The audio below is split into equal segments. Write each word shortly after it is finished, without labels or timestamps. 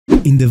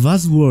In the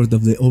vast world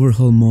of the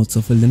overhaul mods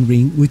of Elden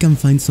Ring, we can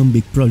find some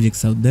big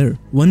projects out there.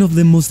 One of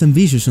the most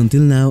ambitious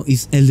until now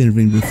is Elden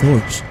Ring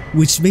Reforged,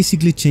 which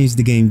basically changed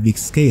the game big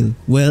scale.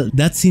 Well,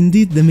 that's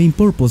indeed the main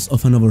purpose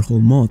of an overhaul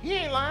mod.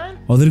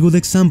 Other good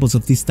examples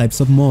of these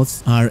types of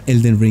mods are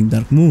Elden Ring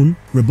Dark Moon,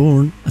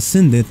 Reborn,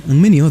 Ascended,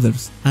 and many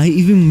others. I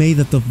even made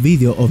a top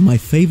video of my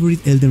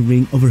favorite Elden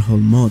Ring overhaul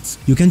mods.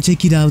 You can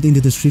check it out in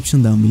the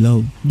description down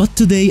below. But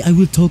today I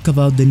will talk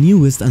about the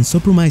newest and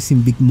so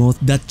promising big mod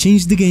that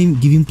changed the game,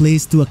 giving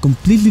place to a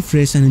completely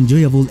fresh and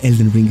enjoyable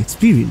Elden Ring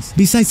experience,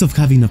 besides of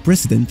having a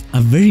precedent, a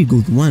very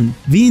good one,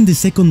 being the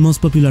second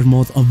most popular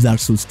mod of Dark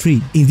Souls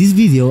 3. In this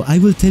video I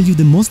will tell you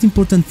the most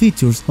important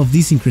features of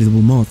this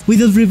incredible mod,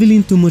 without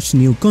revealing too much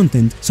new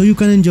content, so you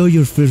can enjoy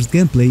your first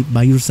gameplay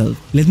by yourself.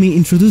 Let me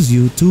introduce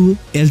you to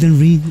Elden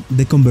Ring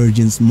The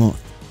Convergence mod.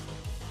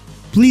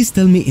 Please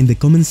tell me in the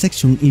comment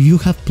section if you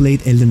have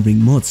played Elden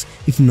Ring mods.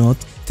 If not,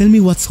 tell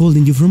me what's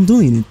holding you from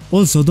doing it.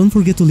 Also, don't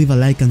forget to leave a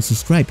like and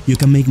subscribe. You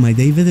can make my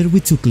day better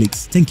with 2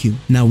 clicks. Thank you.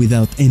 Now,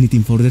 without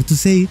anything further to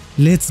say,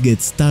 let's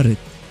get started.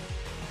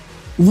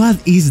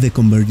 What is the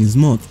Convergence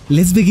mod?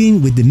 Let's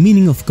begin with the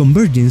meaning of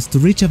convergence to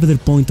reach a better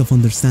point of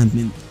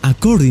understanding.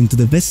 According to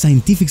the best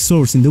scientific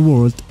source in the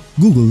world,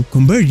 Google,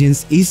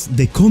 convergence is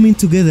the coming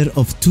together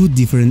of two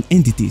different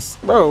entities.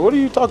 Bro, what are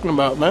you talking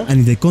about, man? And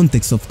in the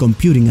context of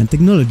computing and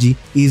technology,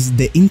 is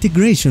the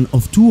integration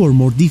of 2 or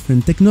more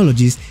different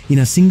technologies in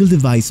a single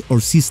device or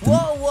system.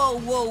 Whoa.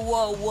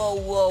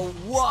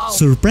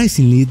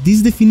 Surprisingly,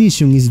 this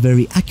definition is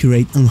very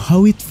accurate on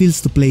how it feels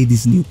to play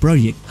this new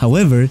project.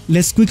 However,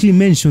 let's quickly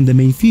mention the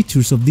main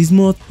features of this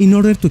mod in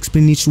order to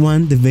explain each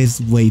one the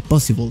best way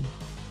possible.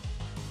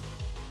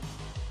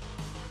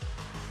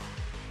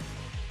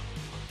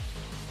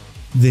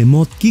 The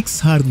mod kicks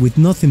hard with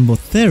nothing but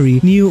 30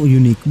 new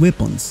unique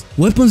weapons.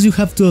 Weapons you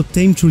have to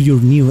obtain through your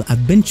new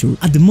adventure.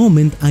 At the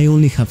moment I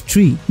only have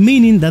 3,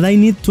 meaning that I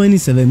need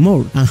 27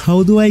 more. And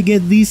how do I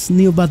get these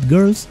new bad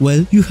girls?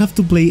 Well, you have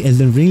to play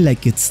Elden Ring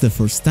like it's the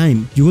first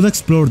time. You will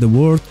explore the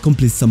world,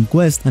 complete some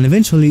quests, and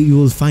eventually you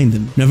will find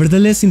them.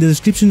 Nevertheless, in the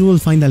description you will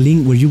find a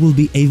link where you will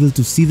be able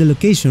to see the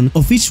location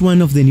of each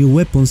one of the new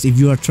weapons if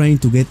you are trying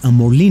to get a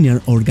more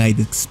linear or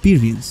guided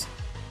experience.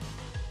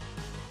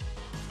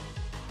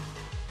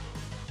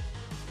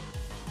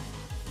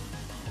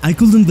 I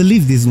couldn't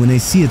believe this when I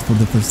see it for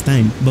the first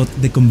time, but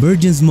the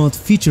Convergence mod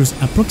features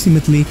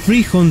approximately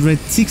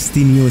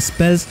 360 new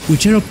spells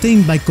which are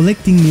obtained by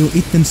collecting new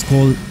items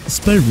called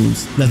spell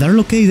runes that are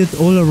located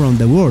all around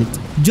the world.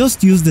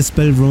 Just use the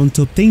spell rune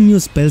to obtain new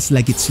spells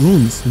like its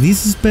runes.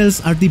 These spells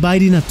are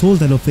divided in a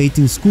total of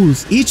 18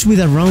 schools, each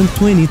with around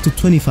 20 to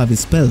 25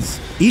 spells.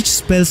 Each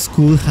spell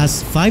school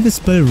has 5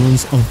 spell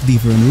runes of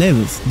different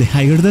levels. The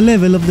higher the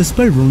level of the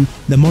spell rune,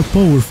 the more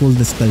powerful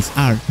the spells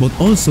are, but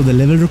also the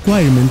level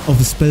requirement of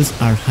spells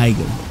are higher.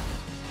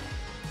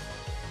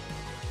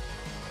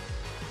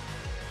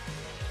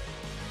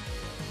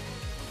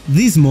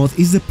 This mod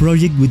is the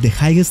project with the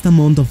highest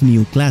amount of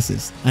new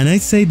classes, and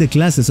I'd say the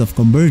classes of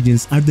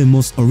Convergence are the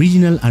most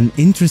original and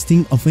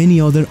interesting of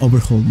any other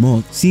overhaul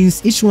mod,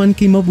 since each one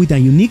came up with a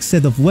unique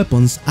set of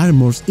weapons,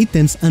 armors,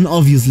 items, and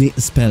obviously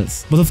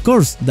spells. But of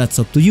course, that's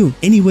up to you.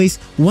 Anyways,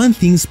 one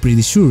thing's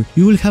pretty sure,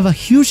 you will have a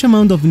huge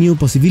amount of new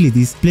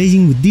possibilities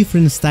playing with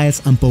different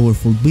styles and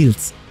powerful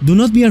builds. Do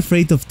not be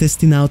afraid of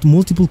testing out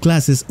multiple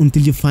classes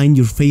until you find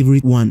your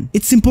favorite one.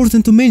 It's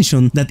important to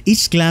mention that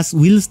each class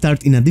will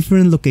start in a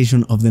different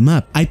location of the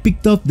map. I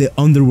picked up the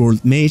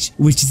Underworld Mage,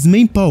 which its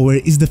main power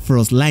is the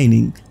Frost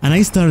Lightning, and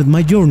I started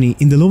my journey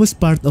in the lowest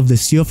part of the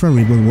Siofra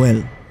River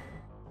well.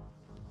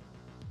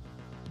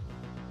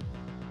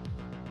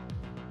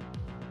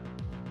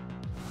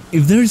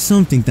 If there is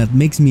something that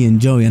makes me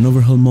enjoy an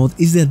overhaul mod,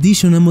 is the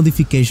addition and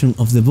modification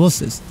of the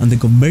bosses, and the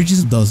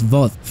Convergence does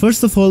both.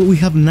 First of all, we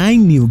have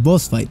 9 new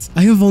boss fights.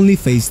 I have only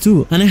faced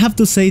 2, and I have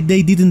to say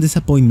they didn't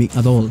disappoint me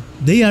at all.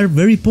 They are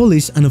very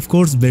polished and of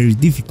course very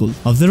difficult.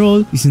 After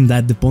all, isn't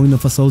that the point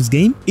of a Souls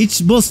game?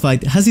 Each boss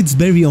fight has its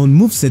very own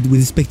moveset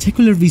with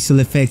spectacular visual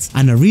effects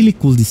and a really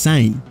cool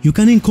design. You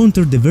can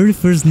encounter the very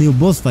first new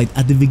boss fight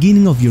at the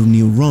beginning of your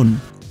new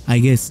run, I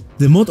guess.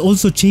 The mod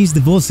also changed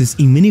the bosses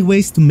in many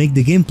ways to make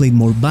the gameplay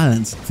more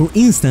balanced. For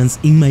instance,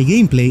 in my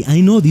gameplay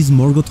I know these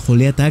Morgoth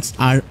holy attacks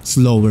are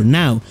slower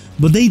now,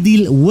 but they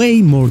deal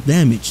way more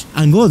damage.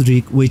 And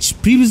Godric, which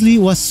previously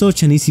was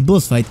such an easy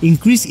boss fight,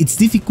 increased its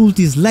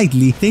difficulty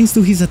slightly thanks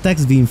to his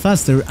attacks being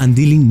faster and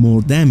dealing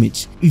more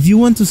damage. If you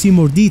want to see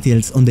more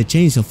details on the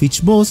change of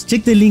each boss,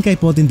 check the link I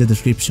put in the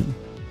description.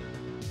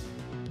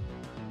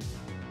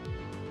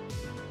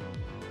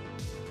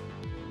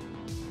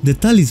 The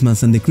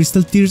talismans and the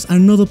crystal tears are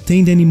not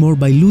obtained anymore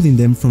by looting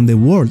them from the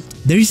world.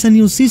 There is a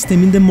new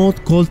system in the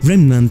mod called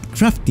Remnant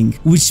Crafting,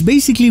 which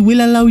basically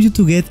will allow you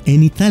to get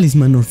any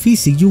talisman or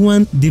physick you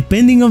want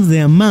depending on the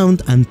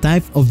amount and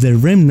type of the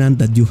remnant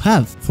that you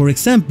have. For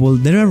example,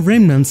 there are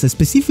remnants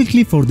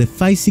specifically for the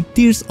physick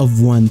tiers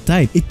of one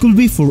type. It could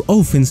be for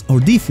offense or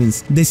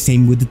defense, the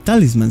same with the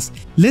talismans.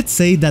 Let's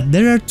say that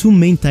there are two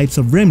main types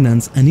of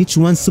remnants and each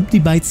one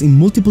subdivides in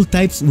multiple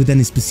types with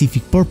a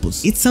specific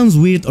purpose. It sounds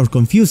weird or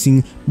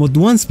confusing, but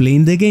once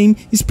playing the game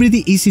it's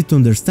pretty easy to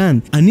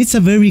understand, and it's a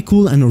very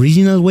cool and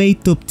original way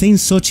to obtain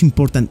such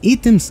important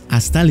items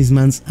as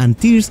talismans and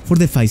tiers for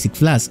the physick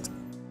flasks.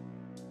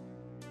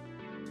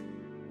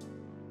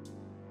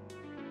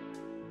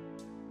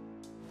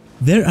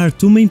 There are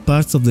two main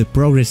parts of the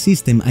progress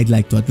system I'd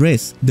like to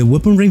address: the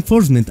weapon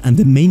reinforcement and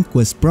the main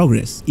quest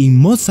progress. In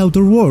Mod's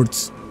Outer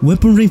Worlds,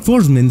 weapon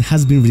reinforcement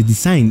has been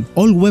redesigned.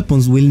 All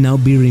weapons will now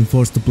be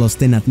reinforced to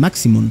 +10 at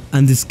maximum,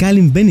 and the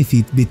scaling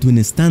benefit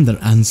between standard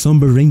and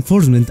somber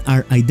reinforcement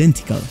are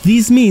identical.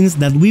 This means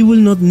that we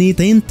will not need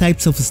 10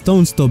 types of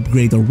stones to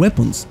upgrade our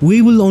weapons.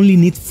 We will only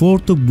need 4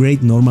 to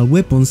upgrade normal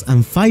weapons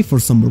and 5 for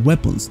somber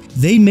weapons.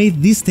 They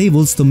made these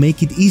tables to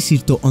make it easier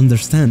to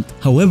understand.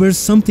 However,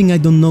 something I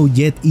don't know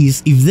yet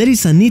is if there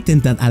is an item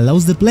that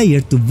allows the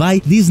player to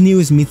buy these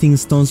new smithing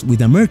stones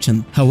with a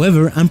merchant.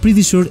 However, I'm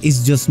pretty sure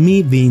it's just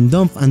me being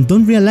dumb and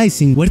don't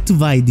realizing where to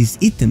buy these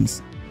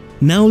items.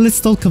 Now let's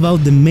talk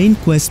about the main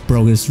quest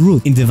progress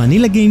route. In the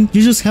vanilla game,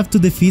 you just have to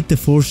defeat the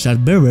 4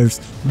 shard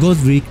bearers,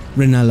 Godric,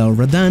 Renala or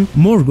Radan,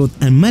 Morgoth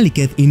and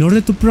Maliket in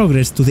order to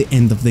progress to the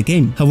end of the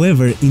game.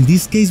 However, in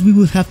this case we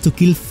will have to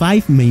kill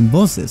 5 main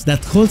bosses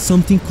that hold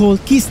something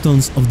called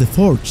Keystones of the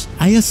Forge.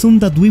 I assume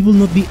that we will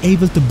not be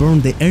able to burn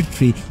the Earth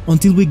Tree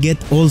until we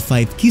get all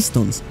 5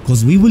 Keystones,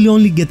 cause we will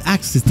only get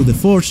access to the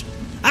Forge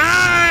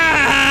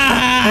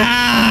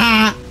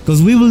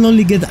because we will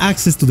only get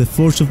access to the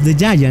Forge of the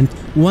Giant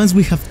once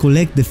we have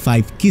collected the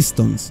 5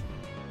 Keystones.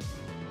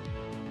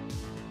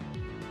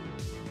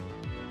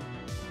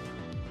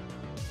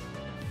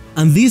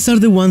 And these are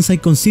the ones I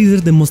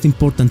consider the most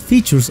important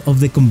features of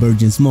the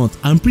Convergence mod.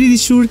 I'm pretty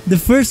sure the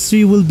first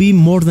 3 will be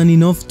more than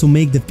enough to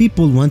make the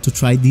people want to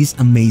try this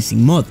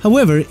amazing mod.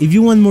 However, if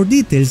you want more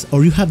details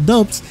or you have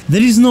doubts,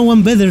 there is no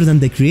one better than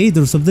the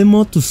creators of the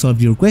mod to solve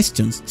your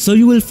questions, so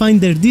you will find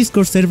their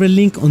Discord server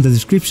link on the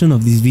description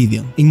of this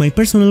video. In my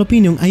personal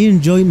opinion, I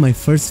enjoyed my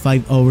first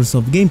 5 hours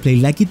of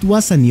gameplay like it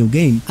was a new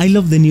game. I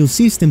love the new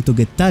system to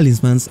get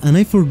talismans, and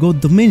I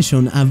forgot to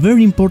mention a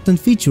very important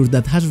feature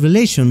that has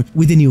relation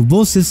with the new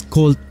bosses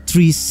called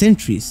Tree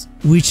Sentries,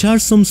 which are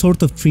some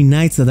sort of tree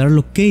knights that are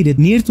located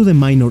near to the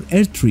minor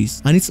earth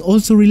trees, and it's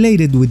also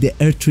related with the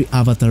earth tree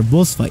avatar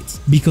boss fights,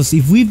 because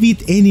if we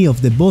beat any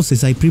of the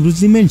bosses I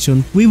previously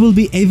mentioned, we will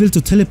be able to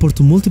teleport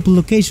to multiple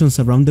locations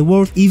around the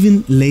world,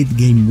 even late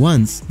game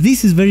ones.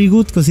 This is very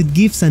good because it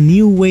gives a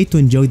new way to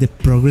enjoy the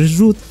progress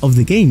route of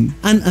the game,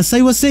 and as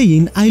I was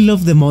saying, I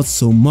love the mod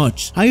so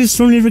much. I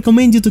strongly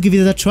recommend you to give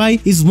it a try.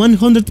 It's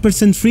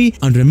 100% free,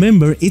 and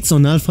remember, it's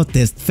on alpha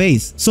test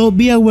phase, so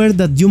be aware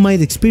that you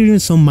might experience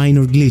some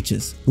minor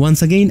glitches.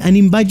 Once again, I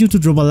invite you to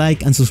drop a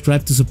like and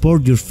subscribe to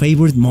support your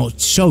favorite mod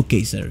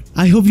showcaser.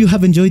 I hope you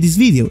have enjoyed this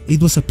video.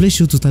 It was a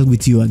pleasure to talk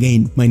with you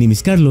again. My name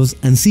is Carlos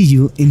and see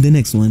you in the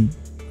next one.